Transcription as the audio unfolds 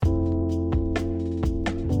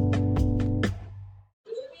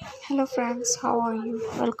Hello, friends. How are you?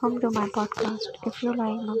 Welcome to my podcast. If you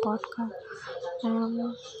like my podcast,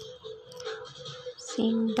 I'm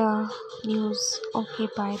seeing the news. Okay,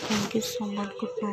 bye. Thank you so much. Good night.